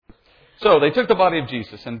So they took the body of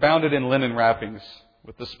Jesus and bound it in linen wrappings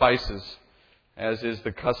with the spices, as is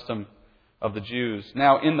the custom of the Jews.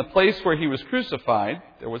 Now, in the place where he was crucified,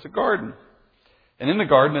 there was a garden. And in the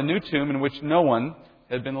garden, a new tomb in which no one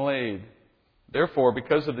had been laid. Therefore,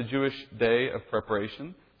 because of the Jewish day of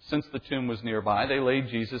preparation, since the tomb was nearby, they laid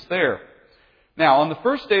Jesus there. Now, on the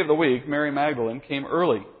first day of the week, Mary Magdalene came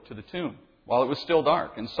early to the tomb, while it was still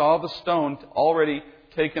dark, and saw the stone already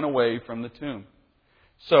taken away from the tomb.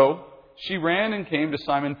 So she ran and came to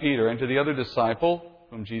Simon Peter and to the other disciple,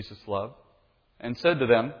 whom Jesus loved, and said to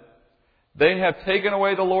them, "They have taken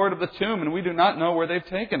away the Lord of the tomb, and we do not know where they've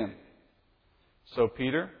taken him." So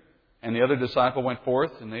Peter and the other disciple went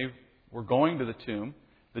forth, and they were going to the tomb.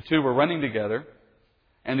 The two were running together.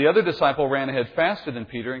 And the other disciple ran ahead faster than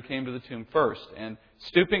Peter and came to the tomb first. And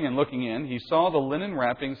stooping and looking in, he saw the linen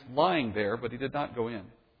wrappings lying there, but he did not go in.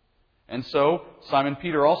 And so Simon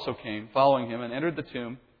Peter also came, following him, and entered the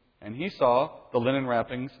tomb. And he saw the linen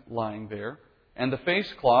wrappings lying there, and the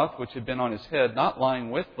face cloth which had been on his head, not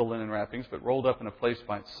lying with the linen wrappings, but rolled up in a place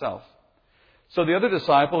by itself. So the other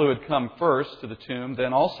disciple who had come first to the tomb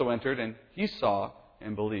then also entered, and he saw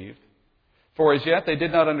and believed. For as yet they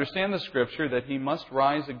did not understand the Scripture that he must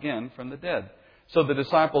rise again from the dead. So the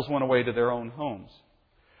disciples went away to their own homes.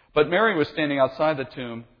 But Mary was standing outside the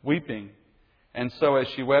tomb, weeping. And so as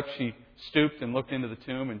she wept, she stooped and looked into the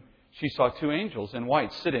tomb, and she saw two angels in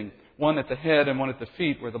white sitting, one at the head and one at the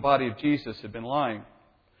feet, where the body of Jesus had been lying.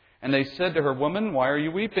 And they said to her, "Woman, why are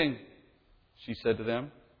you weeping?" She said to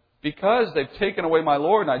them, "Because they've taken away my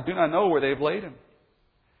Lord, and I do not know where they've laid him."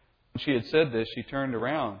 When she had said this, she turned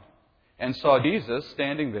around and saw Jesus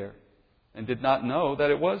standing there, and did not know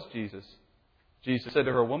that it was Jesus. Jesus said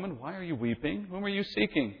to her, "Woman, why are you weeping? Whom are you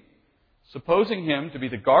seeking?" Supposing him to be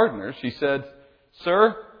the gardener, she said,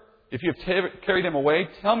 "Sir, if you have carried him away,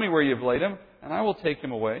 tell me where you have laid him, and I will take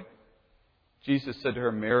him away." Jesus said to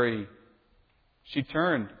her, "Mary." She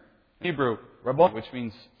turned, Hebrew, Rabboni, which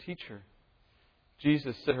means teacher.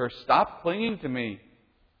 Jesus said to her, "Stop clinging to me,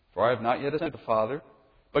 for I have not yet ascended to the Father.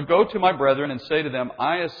 But go to my brethren and say to them,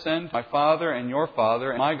 I ascend to my Father and your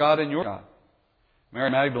Father, and my God and your God." Mary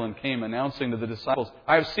Magdalene came, announcing to the disciples,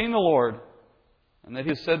 "I have seen the Lord," and that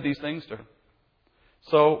he had said these things to her.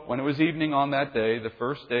 So when it was evening on that day, the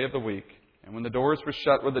first day of the week, and when the doors were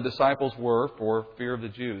shut where the disciples were for fear of the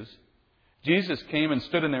Jews, Jesus came and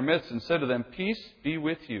stood in their midst and said to them, "Peace be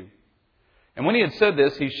with you." And when he had said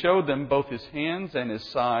this, he showed them both his hands and his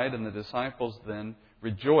side, and the disciples then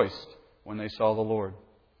rejoiced when they saw the Lord.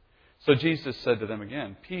 So Jesus said to them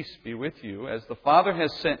again, "Peace be with you. As the Father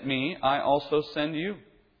has sent me, I also send you."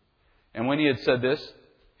 And when he had said this,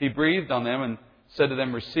 he breathed on them and said to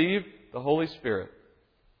them, "Receive the Holy Spirit.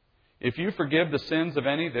 If you forgive the sins of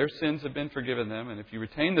any, their sins have been forgiven them. And if you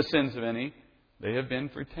retain the sins of any, they have been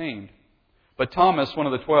retained." But Thomas, one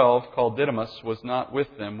of the 12, called Didymus, was not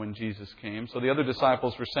with them when Jesus came. So the other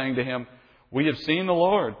disciples were saying to him, "We have seen the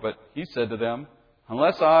Lord." But he said to them,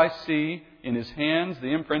 "Unless I see in his hands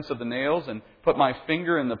the imprints of the nails, and put my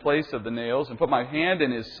finger in the place of the nails, and put my hand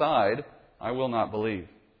in his side, I will not believe."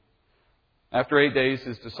 After 8 days,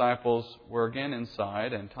 his disciples were again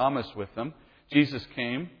inside, and Thomas with them. Jesus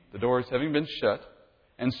came, the doors having been shut,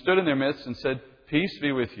 and stood in their midst and said, "Peace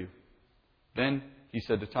be with you." Then he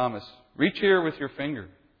said to Thomas, "Reach here with your finger,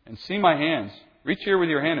 and see my hands. Reach here with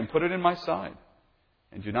your hand, and put it in my side.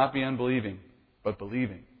 And do not be unbelieving, but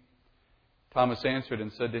believing." Thomas answered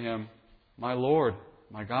and said to him, "My Lord,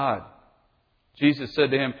 my God." Jesus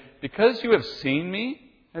said to him, "Because you have seen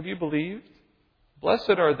me, have you believed?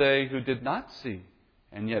 Blessed are they who did not see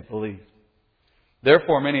and yet believed."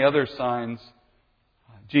 Therefore, many other signs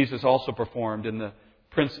Jesus also performed in the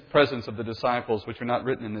presence of the disciples, which are not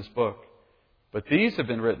written in this book. But these have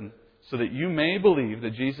been written so that you may believe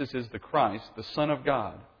that Jesus is the Christ, the Son of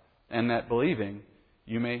God, and that believing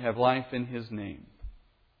you may have life in His name.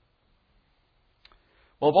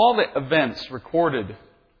 Well, of all the events recorded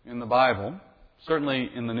in the Bible, certainly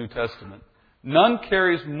in the New Testament, none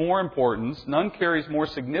carries more importance, none carries more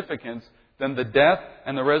significance than the death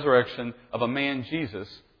and the resurrection of a man,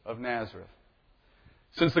 Jesus of Nazareth.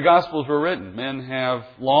 Since the Gospels were written, men have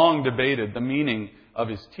long debated the meaning of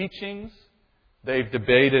His teachings. They've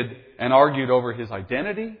debated and argued over His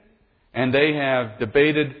identity. And they have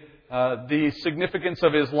debated the significance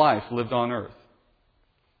of His life lived on earth.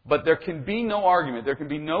 But there can be no argument, there can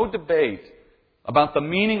be no debate about the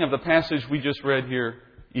meaning of the passage we just read here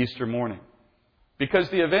Easter morning. Because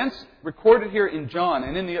the events recorded here in John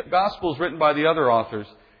and in the Gospels written by the other authors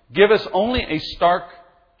give us only a stark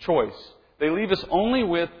choice. They leave us only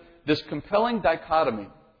with this compelling dichotomy.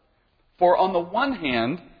 For on the one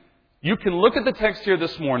hand, you can look at the text here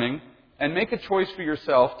this morning and make a choice for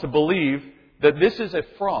yourself to believe that this is a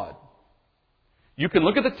fraud. You can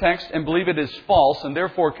look at the text and believe it is false and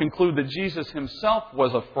therefore conclude that Jesus himself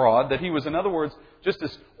was a fraud, that he was, in other words, just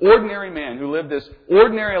this ordinary man who lived this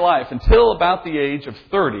ordinary life until about the age of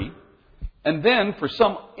 30. And then, for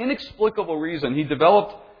some inexplicable reason, he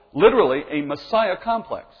developed literally a Messiah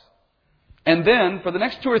complex. And then, for the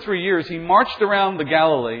next 2 or 3 years, he marched around the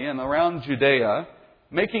Galilee and around Judea,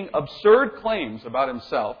 making absurd claims about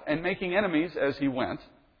himself and making enemies as he went.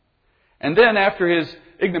 And then, after his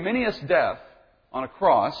ignominious death on a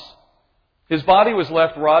cross, his body was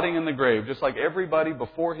left rotting in the grave, just like everybody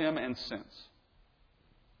before him and since.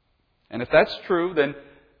 And if that's true, then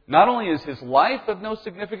not only is his life of no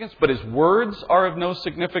significance, but his words are of no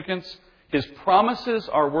significance, his promises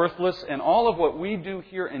are worthless, and all of what we do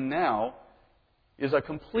here and now is a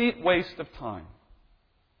complete waste of time.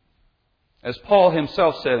 As Paul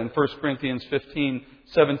himself said in 1 Corinthians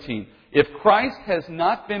 15:17, if Christ has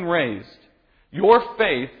not been raised, your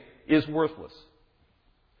faith is worthless.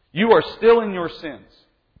 You are still in your sins.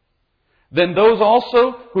 Then those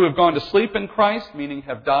also who have gone to sleep in Christ, meaning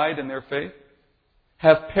have died in their faith,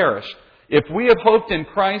 have perished. If we have hoped in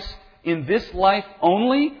Christ in this life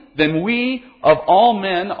only, then we of all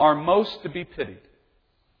men are most to be pitied.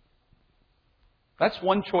 That's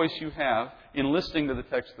one choice you have in listening to the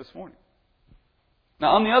text this morning.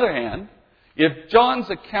 Now, on the other hand, if John's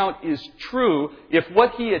account is true, if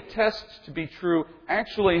what he attests to be true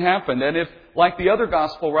actually happened, and if, like the other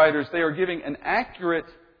gospel writers, they are giving an accurate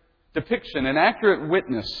depiction, an accurate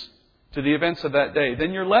witness to the events of that day,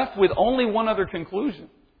 then you're left with only one other conclusion.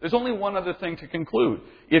 There's only one other thing to conclude.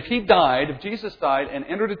 If he died, if Jesus died and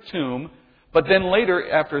entered a tomb, but then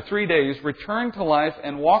later, after 3 days, returned to life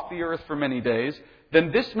and walked the earth for many days,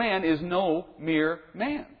 then this man is no mere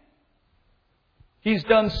man. He's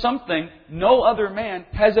done something no other man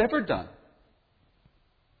has ever done.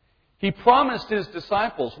 He promised his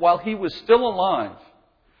disciples while he was still alive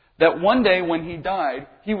that one day when he died,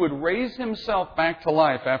 he would raise himself back to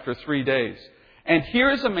life after 3 days. And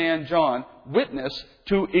here is a man, John, witness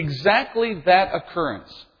to exactly that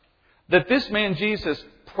occurrence. That this man, Jesus,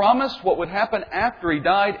 promised what would happen after he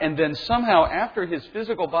died, and then somehow after his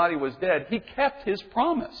physical body was dead, he kept his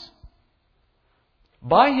promise.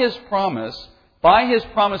 By his promise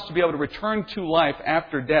to be able to return to life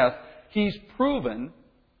after death, he's proven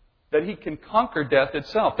that he can conquer death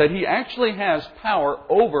itself. That he actually has power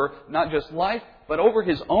over not just life, but over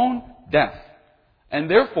his own death. And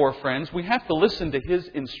therefore, friends, we have to listen to his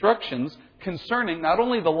instructions concerning not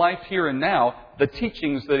only the life here and now, the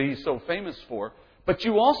teachings that he's so famous for, but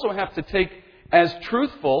you also have to take as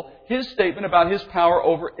truthful his statement about his power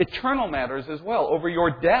over eternal matters as well, over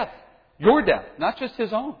your death, not just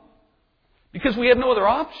his own. Because we have no other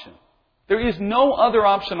option. There is no other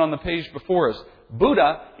option on the page before us.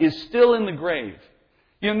 Buddha is still in the grave.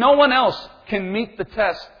 No one else can meet the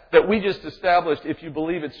test that we just established if you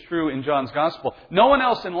believe it's true in John's Gospel. No one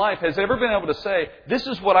else in life has ever been able to say, this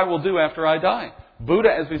is what I will do after I die.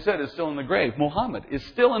 Buddha, as we said, is still in the grave. Muhammad is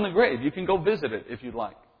still in the grave. You can go visit it if you'd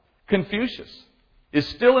like. Confucius is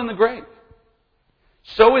still in the grave.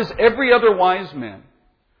 So is every other wise man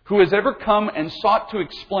who has ever come and sought to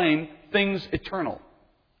explain things eternal.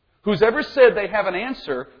 Who's ever said they have an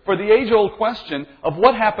answer for the age-old question of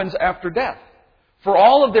what happens after death. For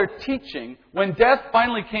all of their teaching, when death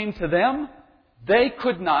finally came to them, they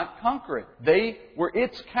could not conquer it. They were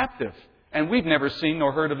its captive. And we've never seen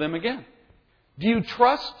nor heard of them again. Do you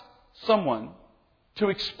trust someone to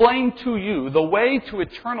explain to you the way to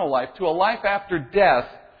eternal life, to a life after death,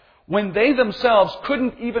 when they themselves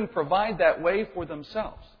couldn't even provide that way for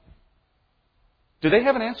themselves? Do they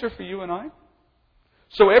have an answer for you and I?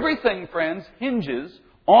 So everything, friends, hinges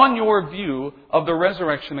on your view of the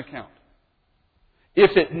resurrection account.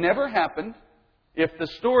 If it never happened, if the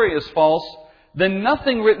story is false, then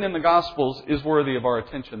nothing written in the Gospels is worthy of our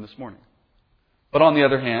attention this morning. But on the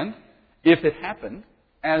other hand, if it happened,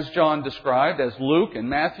 as John described, as Luke and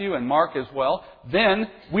Matthew and Mark as well, then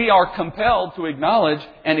we are compelled to acknowledge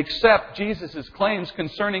and accept Jesus' claims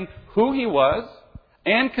concerning who he was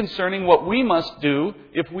and concerning what we must do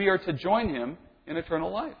if we are to join him in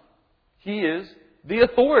eternal life. He is the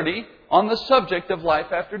authority on the subject of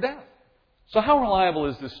life after death. So how reliable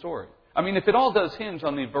is this story? I mean, if it all does hinge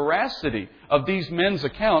on the veracity of these men's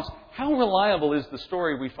accounts, how reliable is the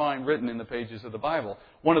story we find written in the pages of the Bible?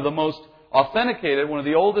 One of the most authenticated, one of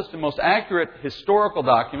the oldest and most accurate historical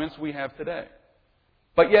documents we have today.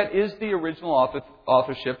 But yet, is the original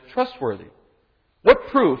authorship trustworthy? What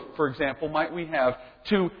proof, for example, might we have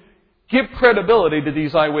to give credibility to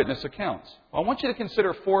these eyewitness accounts? Well, I want you to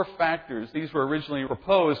consider 4 factors. These were originally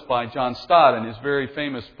proposed by John Stott in his very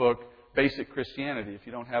famous book, Basic Christianity. If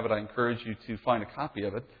you don't have it, I encourage you to find a copy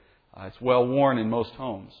of it. It's well worn in most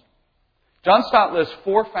homes. John Stott lists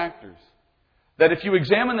 4 factors that if you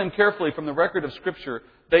examine them carefully from the record of Scripture,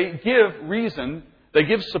 they give reason, they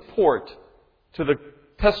give support to the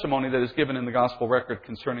testimony that is given in the Gospel record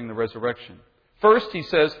concerning the resurrection. First, he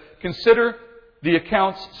says, consider the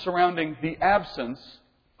accounts surrounding the absence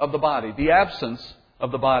of the body. The absence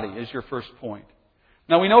of the body is your first point.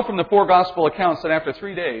 Now, we know from the 4 Gospel accounts that after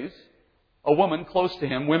 3 days, a woman close to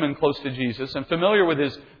him, women close to Jesus, and familiar with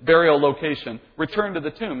his burial location, returned to the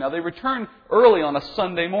tomb. Now, they returned early on a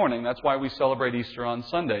Sunday morning. That's why we celebrate Easter on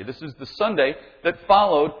Sunday. This is the Sunday that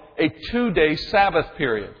followed a 2-day Sabbath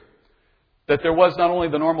period. That there was not only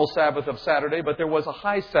the normal Sabbath of Saturday, but there was a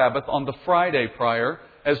high Sabbath on the Friday prior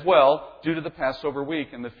as well, due to the Passover week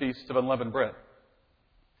and the Feast of Unleavened Bread.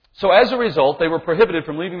 So as a result, they were prohibited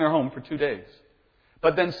from leaving their home for 2 days.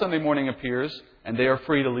 But then Sunday morning appears, and they are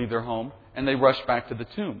free to leave their home, and they rush back to the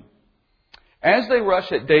tomb. As they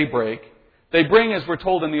rush at daybreak, they bring, as we're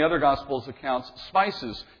told in the other Gospels accounts,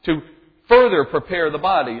 spices to further prepare the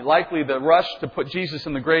body. Likely the rush to put Jesus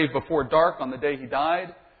in the grave before dark on the day he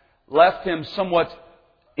died left him somewhat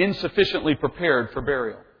insufficiently prepared for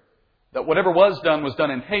burial. That whatever was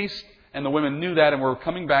done in haste, and the women knew that and were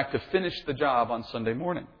coming back to finish the job on Sunday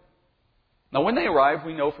morning. Now, when they arrive,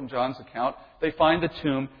 we know from John's account, they find the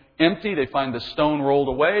tomb empty. They find the stone rolled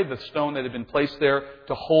away, the stone that had been placed there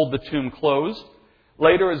to hold the tomb closed.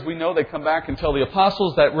 Later, as we know, they come back and tell the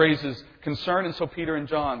apostles. That raises concern, and so Peter and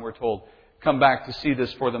John, we're told, come back to see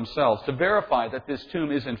this for themselves, to verify that this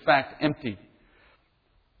tomb is in fact empty.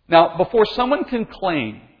 Now, before someone can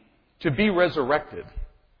claim to be resurrected,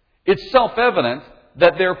 it's self-evident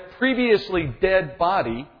that their previously dead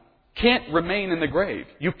body can't remain in the grave.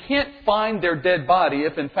 You can't find their dead body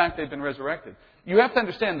if in fact they've been resurrected. You have to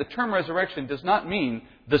understand the term resurrection does not mean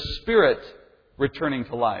the spirit returning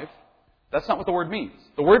to life. That's not what the word means.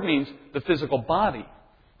 The word means the physical body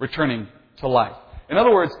returning to life. In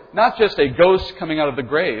other words, not just a ghost coming out of the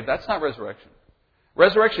grave. That's not resurrection.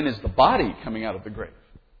 Resurrection is the body coming out of the grave.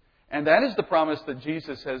 And that is the promise that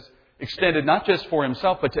Jesus has extended not just for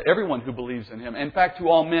himself, but to everyone who believes in him. In fact, to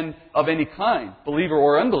all men of any kind, believer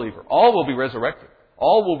or unbeliever. All will be resurrected.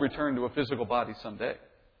 All will return to a physical body someday.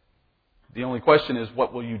 The only question is,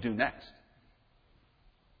 what will you do next?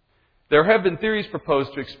 There have been theories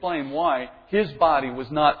proposed to explain why his body was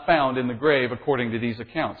not found in the grave according to these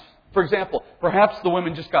accounts. For example, perhaps the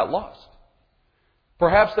women just got lost.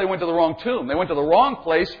 Perhaps they went to the wrong tomb. They went to the wrong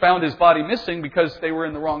place, found his body missing because they were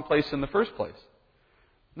in the wrong place in the first place.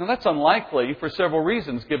 Now, that's unlikely for several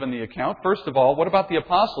reasons given the account. First of all, what about the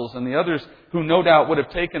apostles and the others who no doubt would have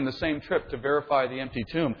taken the same trip to verify the empty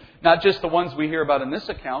tomb? Not just the ones we hear about in this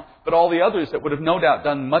account, but all the others that would have no doubt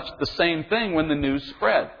done much the same thing when the news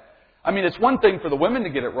spread. I mean, it's one thing for the women to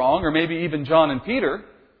get it wrong, or maybe even John and Peter,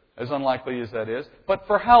 as unlikely as that is. But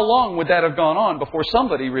for how long would that have gone on before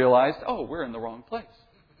somebody realized, oh, we're in the wrong place?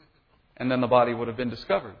 And then the body would have been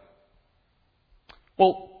discovered.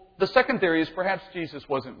 Well, the second theory is perhaps Jesus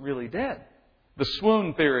wasn't really dead. The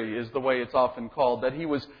swoon theory is the way it's often called, that he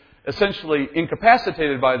was essentially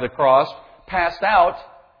incapacitated by the cross, passed out,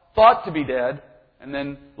 thought to be dead, and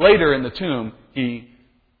then later in the tomb he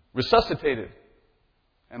resuscitated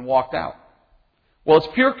and walked out. Well, it's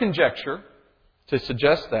pure conjecture to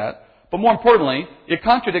suggest that, but more importantly, it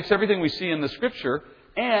contradicts everything we see in the Scripture,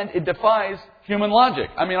 and it defies human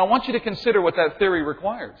logic. I mean, I want you to consider what that theory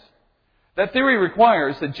requires. That theory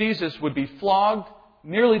requires that Jesus would be flogged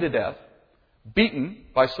nearly to death, beaten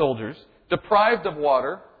by soldiers, deprived of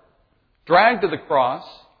water, dragged to the cross,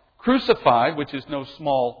 crucified, which is no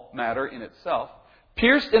small matter in itself,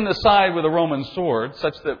 pierced in the side with a Roman sword,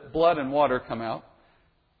 such that blood and water come out,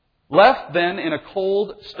 left then in a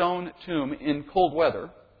cold stone tomb in cold weather.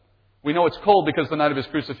 We know it's cold because the night of his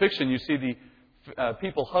crucifixion, you see the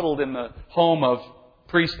people huddled in the home of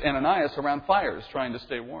priest Ananias around fires trying to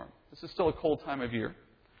stay warm. This is still a cold time of year.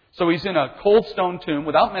 So he's in a cold stone tomb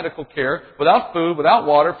without medical care, without food, without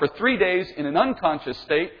water, for 3 days in an unconscious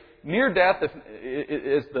state, near death, as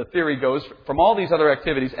the theory goes, from all these other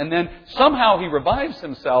activities. And then somehow he revives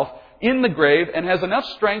himself in the grave and has enough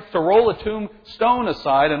strength to roll a tombstone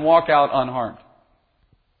aside and walk out unharmed.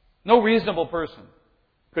 No reasonable person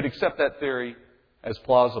could accept that theory as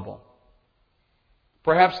plausible.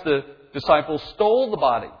 Perhaps the disciples stole the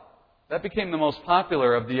body. That became the most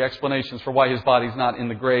popular of the explanations for why his body's not in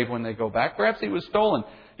the grave when they go back. Perhaps he was stolen.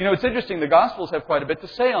 You know, it's interesting. The Gospels have quite a bit to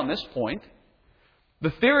say on this point.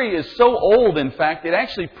 The theory is so old, in fact, it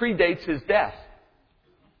actually predates his death.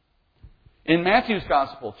 In Matthew's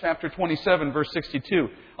Gospel, chapter 27, verse 62,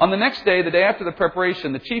 on the next day, the day after the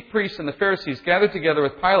preparation, the chief priests and the Pharisees gathered together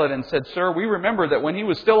with Pilate and said, "Sir, we remember that when he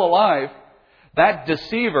was still alive, that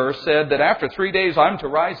deceiver said that after 3 days I'm to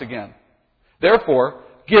rise again. Therefore,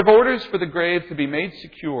 give orders for the grave to be made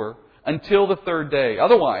secure until the third day.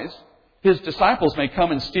 Otherwise, his disciples may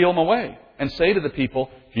come and steal him away and say to the people,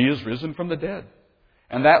 'He is risen from the dead.'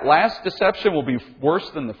 And that last deception will be worse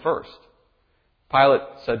than the first." Pilate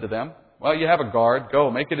said to them, "Well, you have a guard.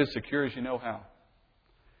 Go, make it as secure as you know how."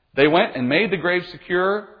 They went and made the grave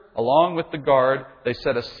secure. Along with the guard, they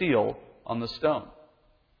set a seal on the stone.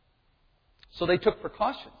 So they took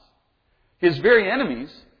precautions. His very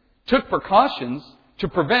enemies took precautions to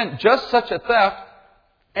prevent just such a theft,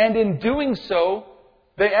 and in doing so,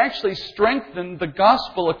 they actually strengthened the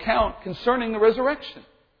gospel account concerning the resurrection.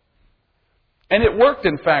 And it worked,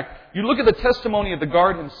 in fact. You look at the testimony of the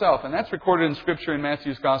guard himself, and that's recorded in Scripture in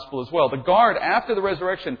Matthew's Gospel as well. The guard, after the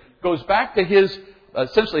resurrection, goes back to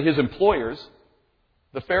essentially his employers,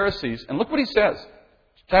 the Pharisees, and look what he says.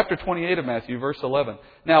 Chapter 28 of Matthew, verse 11.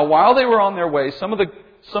 "Now, while they were on their way, some of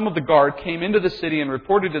the guard came into the city and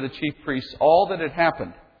reported to the chief priests all that had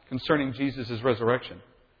happened concerning Jesus' resurrection.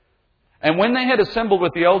 And when they had assembled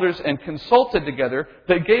with the elders and consulted together,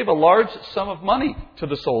 they gave a large sum of money to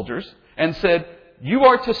the soldiers and said, 'You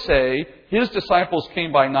are to say, his disciples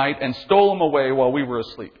came by night and stole him away while we were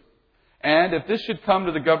asleep. And if this should come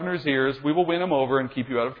to the governor's ears, we will win him over and keep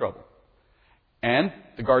you out of trouble.' And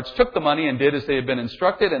the guards took the money and did as they had been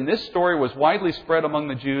instructed, and this story was widely spread among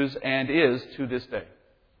the Jews and is to this day."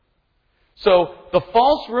 So the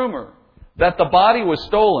false rumor that the body was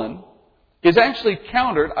stolen is actually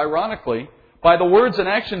countered, ironically, by the words and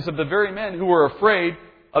actions of the very men who were afraid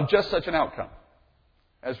of just such an outcome,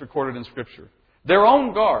 as recorded in Scripture. Their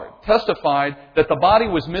own guard testified that the body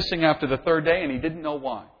was missing after the third day and he didn't know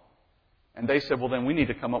why. And they said, well, then we need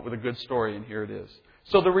to come up with a good story, and here it is.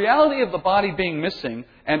 So the reality of the body being missing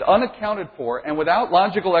and unaccounted for and without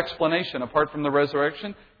logical explanation apart from the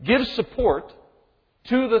resurrection gives support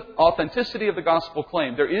to the authenticity of the gospel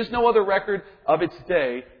claim. There is no other record of its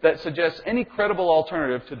day that suggests any credible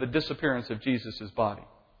alternative to the disappearance of Jesus' body.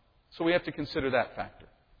 So we have to consider that factor.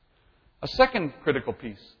 A second critical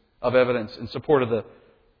piece of evidence in support of the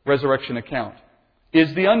resurrection account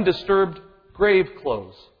is the undisturbed grave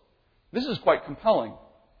clothes. This is quite compelling.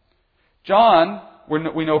 John,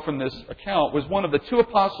 we know from this account, was one of the two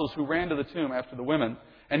apostles who ran to the tomb after the women.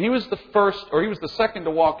 And he was the second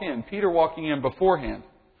to walk in, Peter walking in beforehand.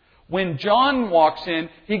 When John walks in,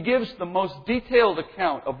 he gives the most detailed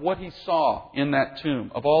account of what he saw in that tomb,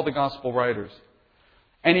 of all the gospel writers.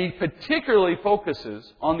 And he particularly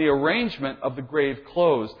focuses on the arrangement of the grave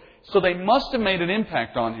clothes. So they must have made an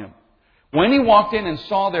impact on him. When he walked in and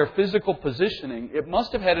saw their physical positioning, it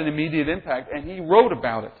must have had an immediate impact, and he wrote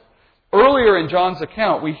about it. Earlier in John's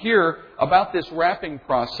account, we hear about this wrapping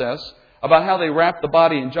process, about how they wrapped the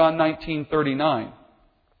body in John 19:39.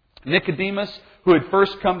 Nicodemus, who had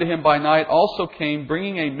first come to him by night, also came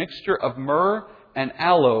bringing a mixture of myrrh and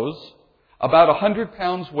aloes, about 100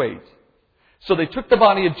 pounds weight. So they took the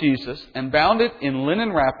body of Jesus and bound it in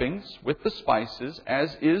linen wrappings with the spices,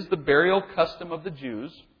 as is the burial custom of the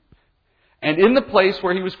Jews. And in the place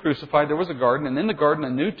where he was crucified, there was a garden, and in the garden a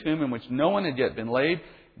new tomb in which no one had yet been laid.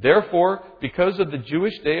 Therefore, because of the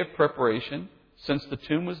Jewish day of preparation, since the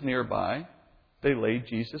tomb was nearby, they laid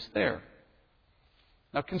Jesus there.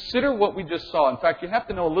 Now consider what we just saw. In fact, you have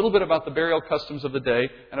to know a little bit about the burial customs of the day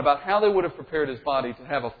and about how they would have prepared his body to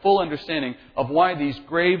have a full understanding of why these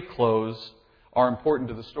grave clothes are important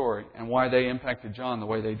to the story and why they impacted John the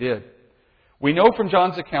way they did. We know from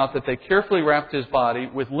John's account that they carefully wrapped his body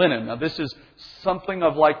with linen. Now this is something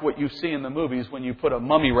of like what you see in the movies when you put a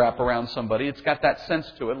mummy wrap around somebody. It's got that sense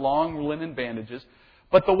to it, long linen bandages.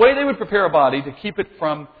 But the way they would prepare a body to keep it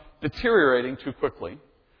from deteriorating too quickly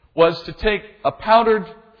was to take a powdered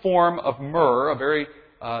form of myrrh, a very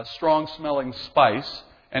strong-smelling spice,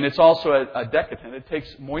 and it's also a decadent. It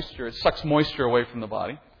takes moisture, it sucks moisture away from the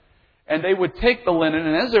body. And they would take the linen,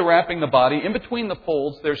 and as they're wrapping the body, in between the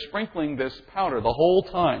folds, they're sprinkling this powder the whole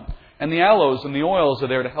time. And the aloes and the oils are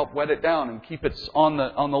there to help wet it down and keep it on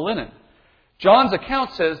the linen. John's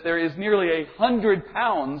account says there is nearly 100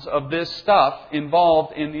 pounds of this stuff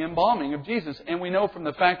involved in the embalming of Jesus. And we know from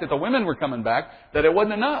the fact that the women were coming back that it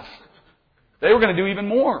wasn't enough. They were going to do even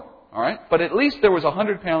more. All right? But at least there was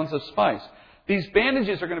 100 pounds of spice. These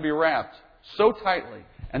bandages are going to be wrapped so tightly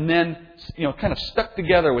and then, kind of stuck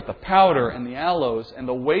together with the powder and the aloes and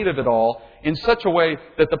the weight of it all in such a way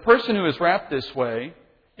that the person who is wrapped this way,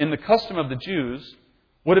 in the custom of the Jews,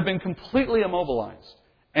 would have been completely immobilized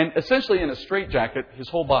and essentially in a straitjacket, his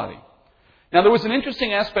whole body. Now, there was an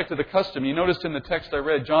interesting aspect of the custom. You noticed in the text I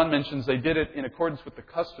read, John mentions they did it in accordance with the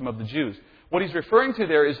custom of the Jews. What he's referring to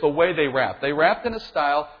there is the way they wrapped. They wrapped in a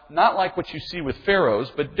style not like what you see with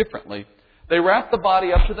pharaohs, but differently. They wrapped the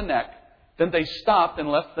body up to the neck. Then they stopped and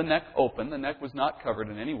left the neck open. The neck was not covered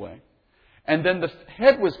in any way. And then the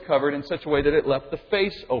head was covered in such a way that it left the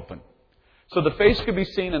face open. So the face could be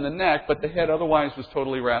seen in the neck, but the head otherwise was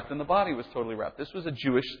totally wrapped and the body was totally wrapped. This was a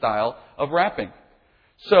Jewish style of wrapping.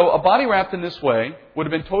 So a body wrapped in this way would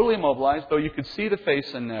have been totally immobilized, though you could see the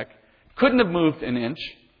face and neck, couldn't have moved an inch,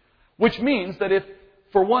 which means that if,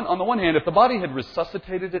 on the one hand, if the body had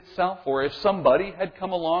resuscitated itself, or if somebody had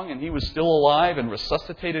come along and he was still alive and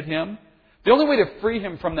resuscitated him, the only way to free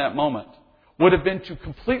him from that moment would have been to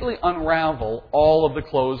completely unravel all of the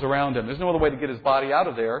clothes around him. There's no other way to get his body out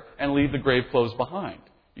of there and leave the grave clothes behind.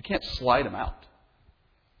 You can't slide him out.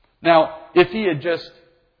 Now, if he had just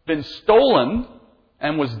been stolen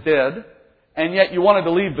and was dead, and yet you wanted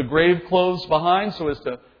to leave the grave clothes behind so as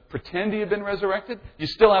to pretend he had been resurrected, you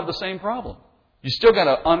still have the same problem. You still got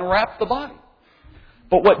to unwrap the body.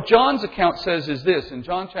 But what John's account says is this, in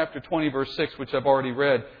John chapter 20, verse 6, which I've already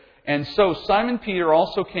read, "And so Simon Peter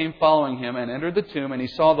also came following him and entered the tomb, and he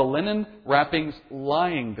saw the linen wrappings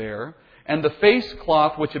lying there, and the face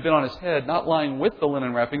cloth which had been on his head, not lying with the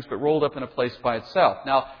linen wrappings, but rolled up in a place by itself."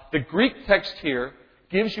 Now, the Greek text here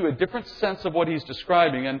gives you a different sense of what he's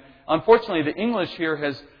describing. And unfortunately, the English here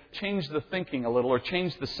has changed the thinking a little, or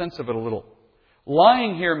changed the sense of it a little.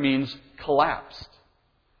 Lying here means collapsed.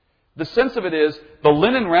 The sense of it is the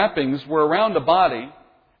linen wrappings were around the body,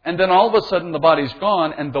 and then all of a sudden the body's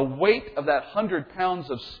gone, and the weight of that 100 pounds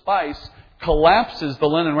of spice collapses the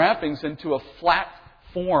linen wrappings into a flat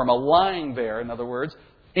form, a lying there, in other words,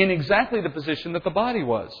 in exactly the position that the body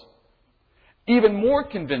was. Even more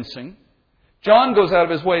convincing, John goes out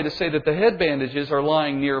of his way to say that the head bandages are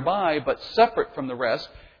lying nearby, but separate from the rest.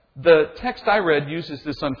 The text I read uses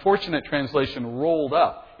this unfortunate translation, rolled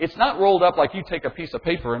up. It's not rolled up like you take a piece of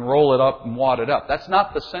paper and roll it up and wad it up. That's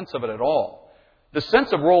not the sense of it at all. The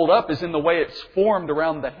sense of rolled up is in the way it's formed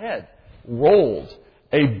around the head. Rolled.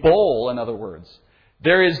 A bowl, in other words.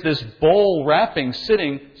 There is this bowl wrapping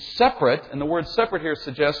sitting separate, and the word separate here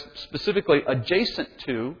suggests specifically adjacent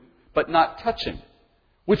to, but not touching,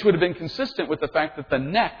 which would have been consistent with the fact that the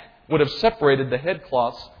neck would have separated the head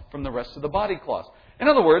cloths from the rest of the body cloths. In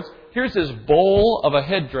other words, here's this bowl of a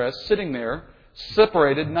headdress sitting there,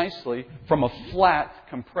 separated nicely from a flat,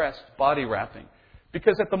 compressed body wrapping.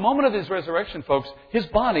 Because at the moment of his resurrection, folks, his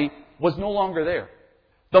body was no longer there.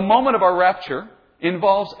 The moment of our rapture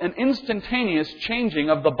involves an instantaneous changing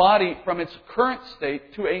of the body from its current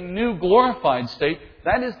state to a new glorified state.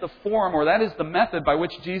 That is the form, or that is the method by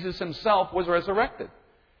which Jesus himself was resurrected.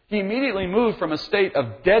 He immediately moved from a state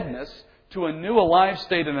of deadness to a new alive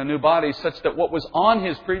state in a new body, such that what was on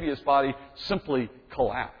his previous body simply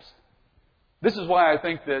collapsed. This is why I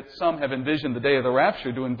think that some have envisioned the day of the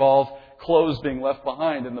rapture to involve clothes being left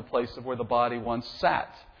behind in the place of where the body once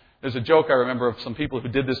sat. There's a joke I remember of some people who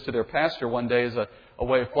did this to their pastor one day as a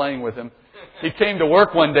way of playing with him. He came to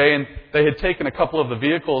work one day and they had taken a couple of the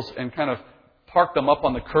vehicles and kind of parked them up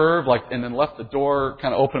on the curb, and then left the door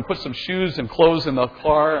kind of open, put some shoes and clothes in the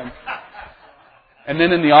car. And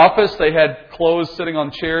then in the office, they had clothes sitting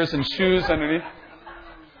on chairs and shoes underneath.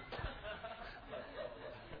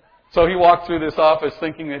 So he walked through this office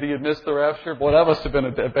thinking that he had missed the rapture. Boy, that must have been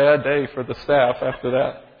a bad day for the staff after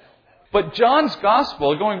that. But John's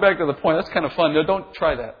Gospel, going back to the point, that's kind of fun. No, don't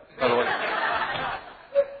try that, by the way.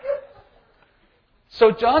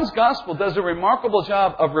 So John's Gospel does a remarkable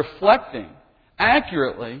job of reflecting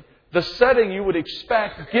accurately the setting you would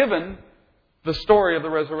expect given the story of the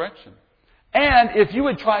resurrection. And if you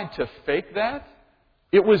had tried to fake that,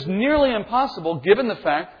 it was nearly impossible given the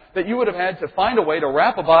fact that you would have had to find a way to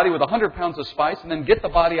wrap a body with 100 pounds of spice and then get the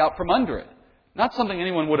body out from under it. Not something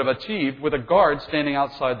anyone would have achieved with a guard standing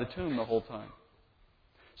outside the tomb the whole time.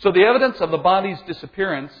 So the evidence of the body's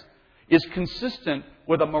disappearance is consistent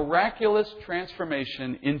with a miraculous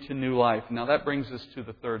transformation into new life. Now that brings us to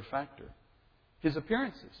the third factor. His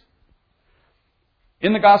appearances.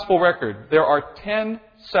 In the Gospel record, there are 10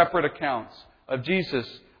 separate accounts of Jesus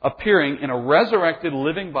appearing in a resurrected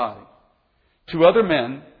living body to other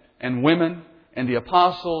men and women and the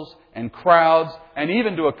apostles and crowds and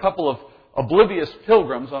even to a couple of oblivious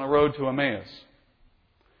pilgrims on a road to Emmaus.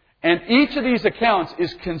 And each of these accounts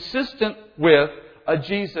is consistent with a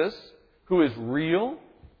Jesus who is real,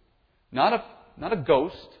 not a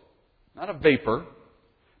ghost, not a vapor,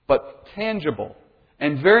 but tangible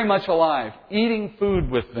and very much alive, eating food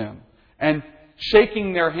with them and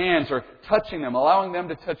shaking their hands or touching them, allowing them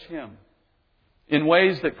to touch Him in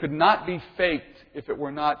ways that could not be faked if it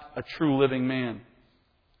were not a true living man.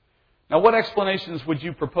 Now, what explanations would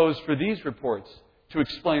you propose for these reports to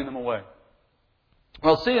explain them away?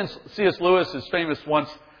 Well, C.S. Lewis is famous once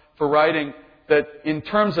for writing that in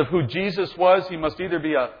terms of who Jesus was, He must either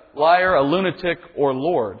be a liar, a lunatic, or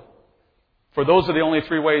Lord. For those are the only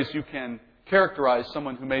three ways you can characterize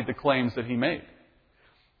someone who made the claims that He made.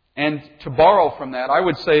 And to borrow from that, I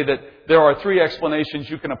would say that there are three explanations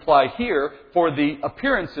you can apply here for the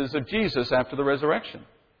appearances of Jesus after the resurrection.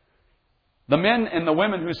 The men and the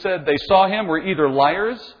women who said they saw Him were either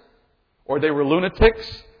liars, or they were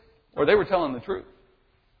lunatics, or they were telling the truth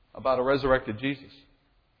about a resurrected Jesus.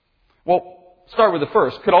 Well, start with the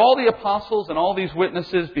first. Could all the apostles and all these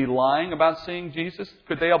witnesses be lying about seeing Jesus?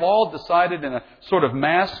 Could they have all decided in a sort of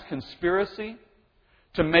mass conspiracy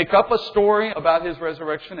to make up a story about His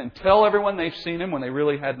resurrection and tell everyone they've seen Him when they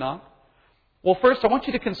really had not? Well, first, I want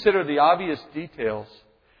you to consider the obvious details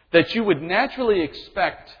that you would naturally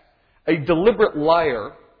expect a deliberate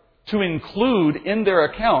liar to include in their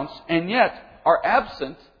accounts, and yet are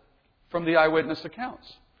absent from the eyewitness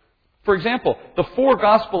accounts. For example, the four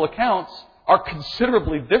gospel accounts are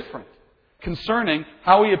considerably different concerning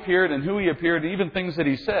how He appeared and who He appeared and even things that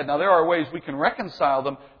He said. Now, there are ways we can reconcile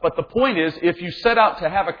them, but the point is, if you set out to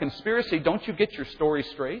have a conspiracy, don't you get your story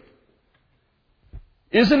straight?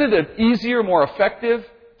 Isn't it an easier, more effective,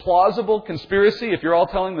 plausible conspiracy if you're all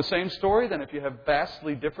telling the same story than if you have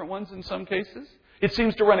vastly different ones in some cases? It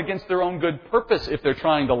seems to run against their own good purpose if they're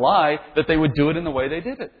trying to lie, that they would do it in the way they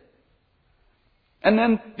did it. And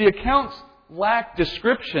then the accounts lack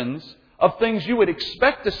descriptions of things you would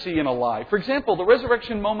expect to see in a lie. For example, the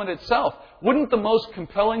resurrection moment itself. Wouldn't the most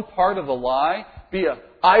compelling part of the lie be an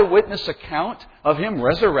eyewitness account of Him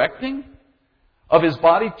resurrecting? Of His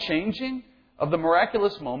body changing? Of the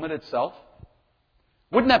miraculous moment itself?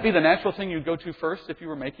 Wouldn't that be the natural thing you'd go to first if you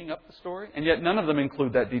were making up the story? And yet none of them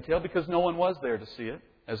include that detail because no one was there to see it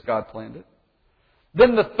as God planned it.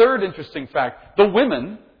 Then the third interesting fact, the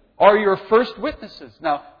women are your first witnesses.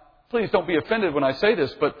 Now, please don't be offended when I say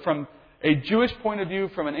this, but from a Jewish point of view,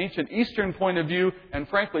 from an ancient Eastern point of view, and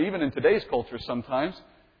frankly, even in today's culture sometimes,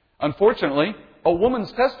 unfortunately, a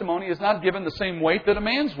woman's testimony is not given the same weight that a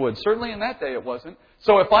man's would. Certainly in that day it wasn't.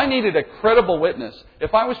 So if I needed a credible witness,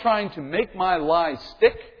 if I was trying to make my lie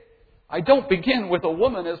stick, I don't begin with a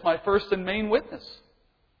woman as my first and main witness.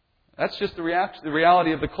 That's just the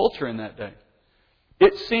reality of the culture in that day.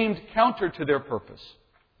 It seemed counter to their purpose.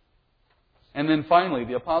 And then finally,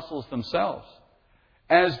 the apostles themselves.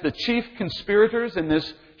 As the chief conspirators in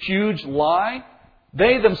this huge lie,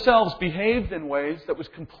 they themselves behaved in ways that was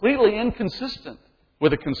completely inconsistent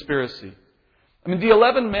with a conspiracy. I mean, the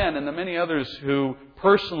 11 men and the many others who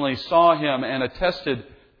personally saw Him and attested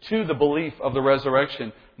to the belief of the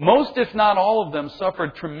resurrection, most if not all of them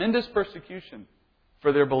suffered tremendous persecution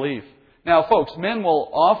for their belief. Now, folks, men will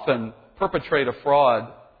often perpetrate a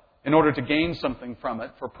fraud in order to gain something from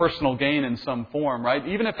it, for personal gain in some form, right?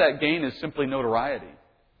 Even if that gain is simply notoriety.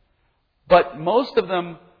 But most of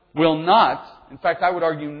them will not, in fact, I would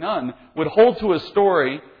argue none, would hold to a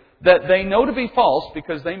story that they know to be false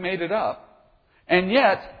because they made it up. And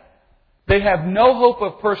yet, they have no hope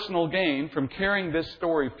of personal gain from carrying this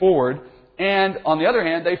story forward. And on the other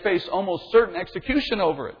hand, they face almost certain execution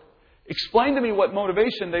over it. Explain to me what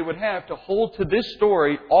motivation they would have to hold to this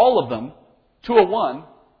story, all of them, to a one,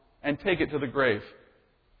 and take it to the grave.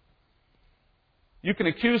 You can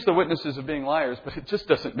accuse the witnesses of being liars, but it just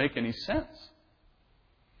doesn't make any sense.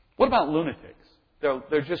 What about lunatics?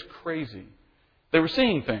 They're just crazy. They were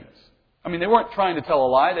seeing things. I mean, they weren't trying to tell a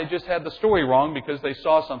lie. They just had the story wrong because they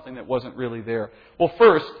saw something that wasn't really there. Well,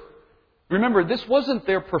 first, remember, this wasn't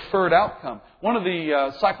their preferred outcome. One of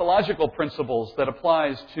the psychological principles that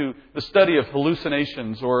applies to the study of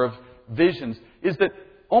hallucinations or of visions is that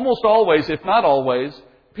almost always, if not always,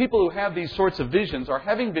 people who have these sorts of visions are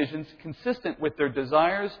having visions consistent with their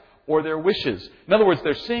desires or their wishes. In other words,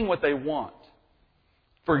 they're seeing what they want.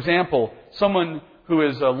 For example, someone who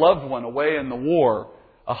is a loved one away in the war,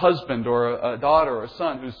 a husband or a daughter or a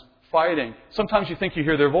son who's fighting, sometimes you think you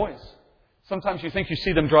hear their voice. Sometimes you think you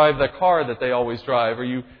see them drive that car that they always drive, or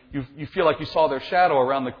you feel like you saw their shadow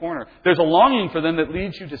around the corner. There's a longing for them that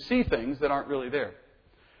leads you to see things that aren't really there.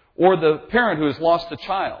 Or the parent who has lost a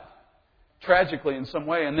child, tragically in some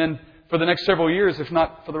way, and then for the next several years, if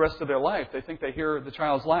not for the rest of their life, they think they hear the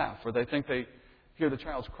child's laugh, or they think they hear the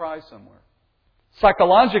child's cry somewhere.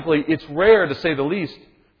 Psychologically, it's rare, to say the least,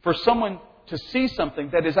 for someone to see something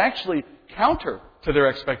that is actually counter to their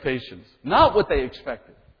expectations, not what they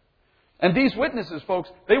expected. And these witnesses,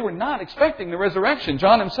 folks, they were not expecting the resurrection.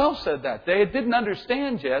 John himself said that. They didn't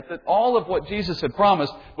understand yet that all of what Jesus had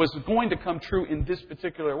promised was going to come true in this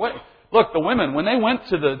particular way. Look, the women, when they went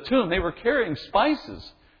to the tomb, they were carrying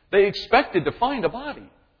spices. They expected to find a body.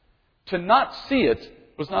 To not see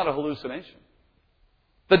it was not a hallucination.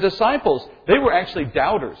 The disciples, they were actually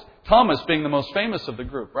doubters. Thomas being the most famous of the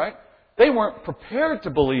group, right? They weren't prepared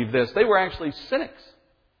to believe this. They were actually cynics.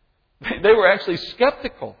 They were actually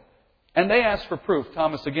skeptical. And they asked for proof.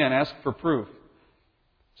 Thomas, again, asked for proof.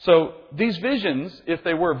 So these visions, if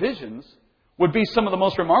they were visions, would be some of the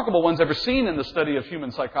most remarkable ones ever seen in the study of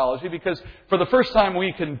human psychology, because for the first time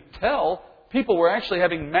we can tell, people were actually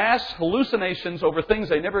having mass hallucinations over things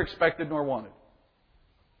they never expected nor wanted.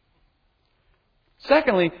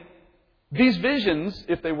 Secondly, these visions,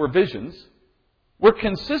 if they were visions, were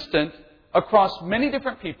consistent across many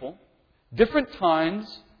different people, different times,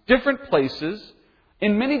 different places,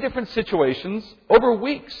 in many different situations, over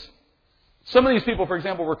weeks. Some of these people, for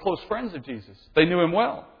example, were close friends of Jesus. They knew Him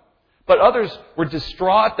well. But others were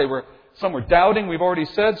distraught. Some were doubting, we've already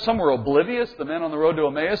said. Some were oblivious, the men on the road to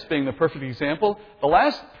Emmaus being the perfect example. The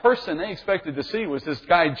last person they expected to see was this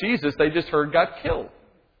guy Jesus they just heard got killed.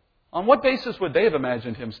 On what basis would they have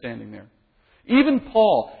imagined Him standing there? Even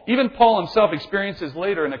Paul himself experiences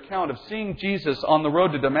later an account of seeing Jesus on the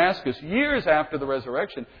road to Damascus years after the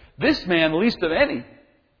resurrection. This man, least of any,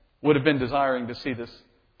 would have been desiring to see this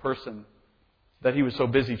person that he was so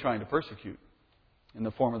busy trying to persecute in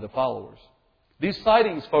the form of the followers. These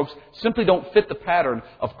sightings, folks, simply don't fit the pattern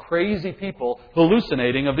of crazy people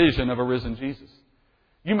hallucinating a vision of a risen Jesus.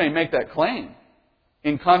 You may make that claim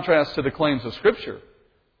in contrast to the claims of Scripture,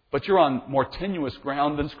 but you're on more tenuous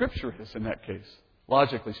ground than Scripture is in that case,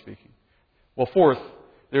 logically speaking. Well, fourth,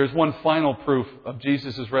 there's one final proof of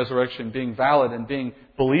Jesus' resurrection being valid and being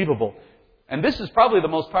believable. And this is probably the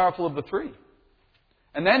most powerful of the three.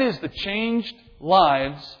 And that is the changed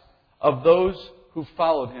lives of those who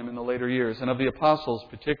followed Him in the later years, and of the apostles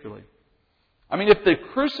particularly. I mean, if the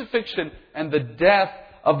crucifixion and the death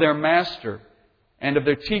of their master and of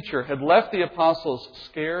their teacher had left the apostles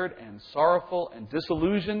scared and sorrowful and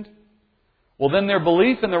disillusioned, well, then their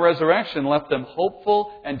belief in the resurrection left them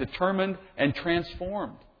hopeful and determined and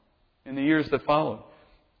transformed in the years that followed.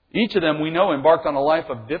 Each of them, we know, embarked on a life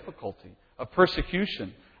of difficulty, of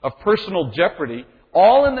persecution, of personal jeopardy,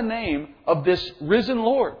 all in the name of this risen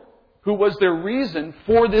Lord, who was their reason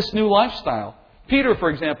for this new lifestyle. Peter, for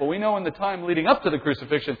example, we know in the time leading up to the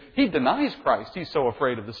crucifixion, he denies Christ. He's so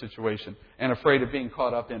afraid of the situation and afraid of being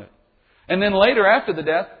caught up in it. And then later, after the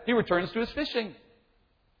death, he returns to his fishing.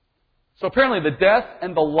 So apparently the death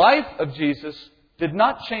and the life of Jesus did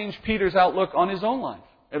not change Peter's outlook on his own life.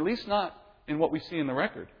 At least not in what we see in the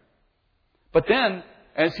record. But then,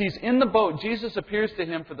 as he's in the boat, Jesus appears to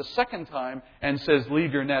him for the second time and says,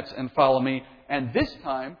 "Leave your nets and follow me." And this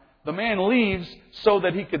time, the man leaves so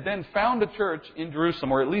that he could then found a church in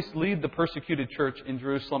Jerusalem, or at least lead the persecuted church in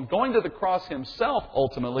Jerusalem, going to the cross himself,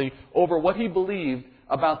 ultimately, over what he believed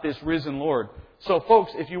about this risen Lord. So,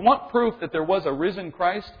 folks, if you want proof that there was a risen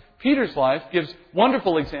Christ, Peter's life gives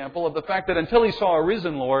wonderful example of the fact that until he saw a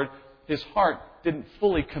risen Lord, his heart didn't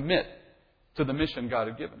fully commit to the mission God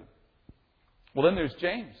had given him. Well, then there's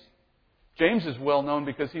James. James is well known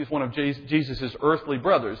because he's one of Jesus' earthly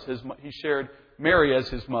brothers. He shared Mary as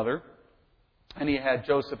his mother, and he had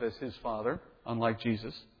Joseph as his father, unlike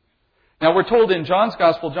Jesus. Now, we're told in John's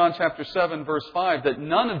Gospel, John chapter 7, verse 5, that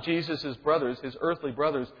none of Jesus' brothers, his earthly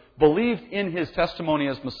brothers, believed in his testimony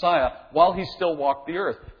as Messiah while he still walked the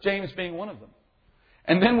earth, James being one of them.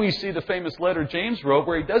 And then we see the famous letter James wrote,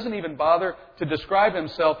 where he doesn't even bother to describe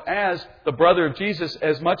himself as the brother of Jesus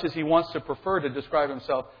as much as he wants to prefer to describe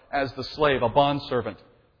himself as the slave, a bondservant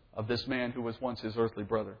of this man who was once his earthly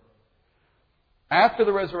brother. After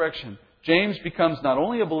the resurrection, James becomes not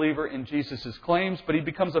only a believer in Jesus' claims, but he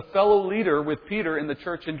becomes a fellow leader with Peter in the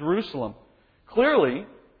church in Jerusalem. Clearly,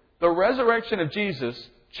 the resurrection of Jesus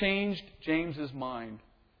changed James's mind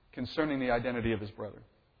concerning the identity of his brother.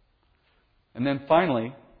 And then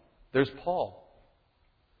finally, there's Paul.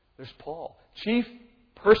 There's Paul, chief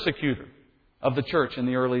persecutor of the church in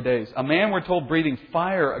the early days. A man, we're told, breathing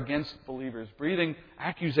fire against believers, breathing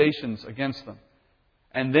accusations against them.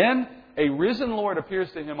 And then a risen Lord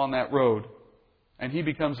appears to him on that road, and he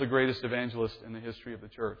becomes the greatest evangelist in the history of the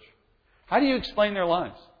church. How do you explain their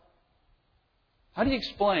lives? How do you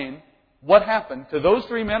explain what happened to those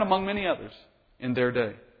three men, among many others, in their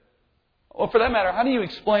day? Or for that matter, how do you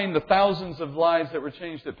explain the thousands of lives that were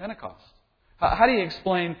changed at Pentecost? How do you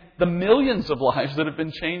explain the millions of lives that have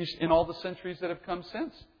been changed in all the centuries that have come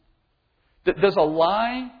since? Does a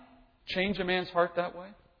lie change a man's heart that way?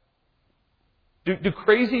 Do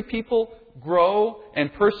crazy people grow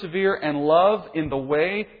and persevere and love in the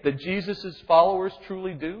way that Jesus' followers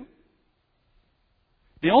truly do?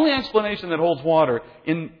 The only explanation that holds water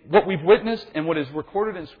in what we've witnessed and what is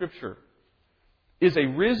recorded in Scripture is a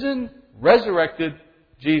risen, resurrected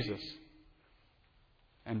Jesus.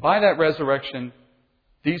 And by that resurrection,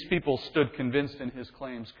 these people stood convinced in His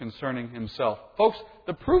claims concerning Himself. Folks,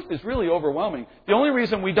 the proof is really overwhelming. The only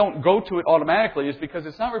reason we don't go to it automatically is because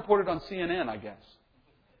it's not reported on CNN, I guess.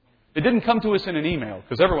 It didn't come to us in an email,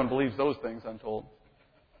 because everyone believes those things, I'm told.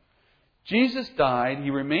 Jesus died,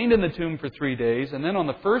 He remained in the tomb for 3 days, and then on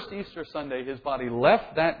the first Easter Sunday, His body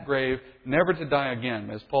left that grave, never to die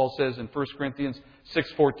again. As Paul says in 1 Corinthians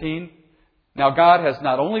 6:14, "Now God has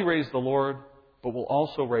not only raised the Lord, but will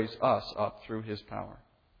also raise us up through His power."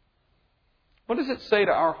 What does it say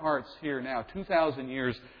to our hearts here now, 2,000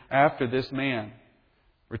 years after this man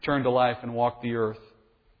returned to life and walked the earth,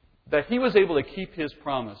 that He was able to keep His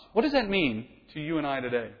promise? What does that mean to you and I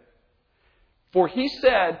today? For He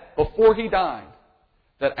said before He died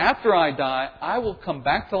that after I die, I will come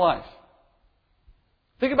back to life.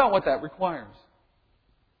 Think about what that requires.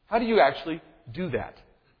 How do you actually do that?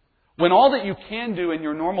 When all that you can do in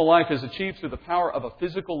your normal life is achieved through the power of a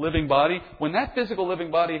physical living body, when that physical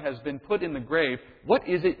living body has been put in the grave, what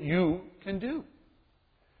is it you can do?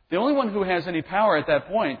 The only one who has any power at that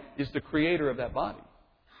point is the Creator of that body.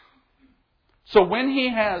 So when He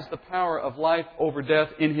has the power of life over death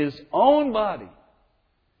in His own body,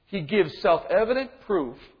 He gives self-evident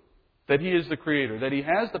proof that He is the Creator, that He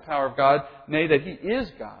has the power of God, nay, that He is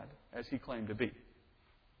God, as He claimed to be.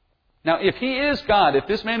 Now, if He is God, if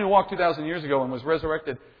this man who walked 2,000 years ago and was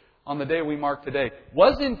resurrected on the day we mark today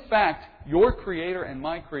was in fact your Creator and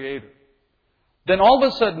my Creator, then all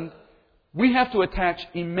of a sudden we have to attach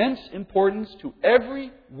immense importance to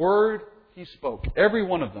every word He spoke. Every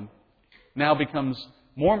one of them now becomes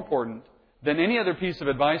more important than any other piece of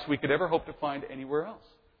advice we could ever hope to find anywhere else.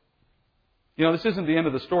 You know, this isn't the end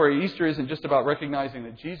of the story. Easter isn't just about recognizing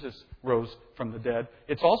that Jesus rose from the dead.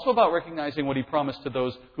 It's also about recognizing what He promised to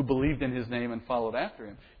those who believed in His name and followed after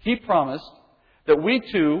Him. He promised that we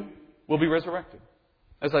too will be resurrected.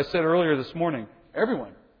 As I said earlier this morning,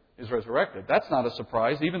 everyone is resurrected. That's not a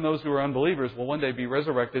surprise. Even those who are unbelievers will one day be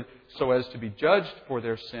resurrected so as to be judged for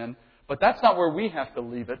their sin. But that's not where we have to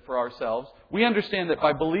leave it for ourselves. We understand that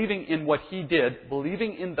by believing in what He did,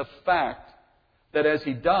 believing in the fact that as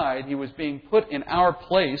He died, He was being put in our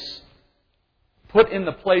place, put in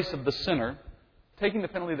the place of the sinner, taking the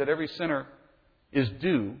penalty that every sinner is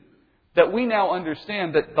due, that we now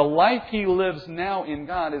understand that the life He lives now in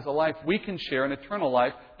God is a life we can share, an eternal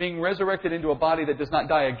life, being resurrected into a body that does not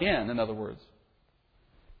die again, in other words,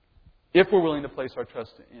 if we're willing to place our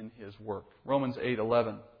trust in His work. Romans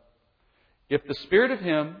 8:11. If the Spirit of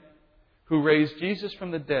Him who raised Jesus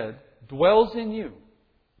from the dead dwells in you,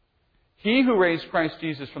 He who raised Christ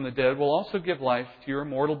Jesus from the dead will also give life to your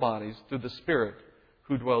mortal bodies through the Spirit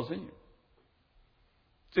who dwells in you.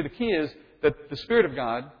 See, the key is that the Spirit of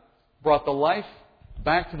God brought the life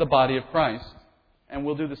back to the body of Christ, and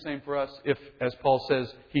will do the same for us if, as Paul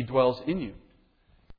says, He dwells in you.